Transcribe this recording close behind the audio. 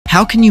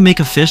How can you make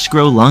a fish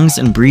grow lungs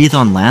and breathe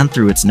on land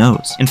through its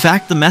nose? In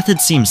fact, the method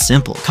seems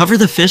simple. Cover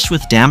the fish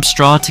with damp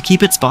straw to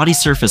keep its body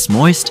surface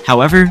moist.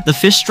 However, the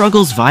fish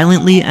struggles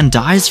violently and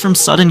dies from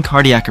sudden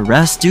cardiac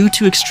arrest due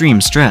to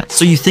extreme stress.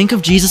 So you think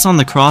of Jesus on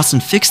the cross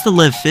and fix the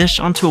live fish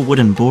onto a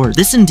wooden board.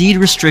 This indeed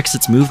restricts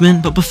its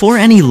movement, but before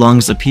any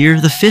lungs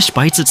appear, the fish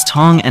bites its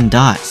tongue and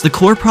dies. The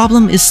core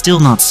problem is still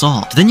not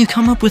solved. Then you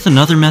come up with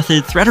another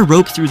method, thread a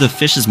rope through the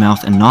fish's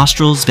mouth and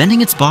nostrils,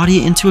 bending its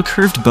body into a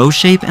curved bow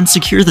shape and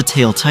secure the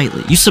tail tightly.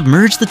 You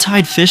submerge the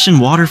tied fish in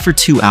water for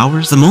 2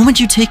 hours. The moment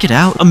you take it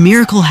out, a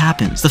miracle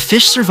happens. The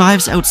fish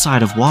survives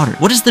outside of water.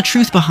 What is the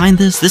truth behind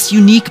this? This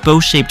unique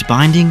bow-shaped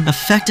binding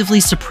effectively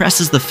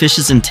suppresses the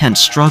fish's intense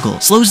struggle,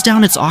 slows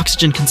down its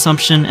oxygen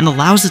consumption, and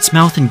allows its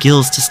mouth and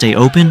gills to stay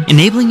open,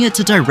 enabling it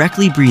to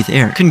directly breathe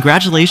air.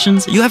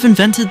 Congratulations, you have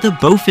invented the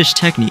bowfish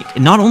technique.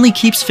 It not only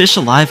keeps fish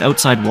alive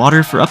outside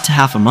water for up to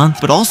half a month,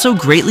 but also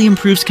greatly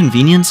improves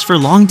convenience for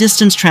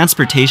long-distance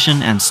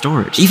transportation and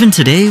storage. Even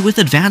today, with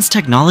advanced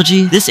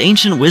technology, this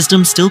ancient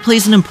wisdom still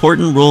plays an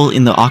important role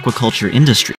in the aquaculture industry.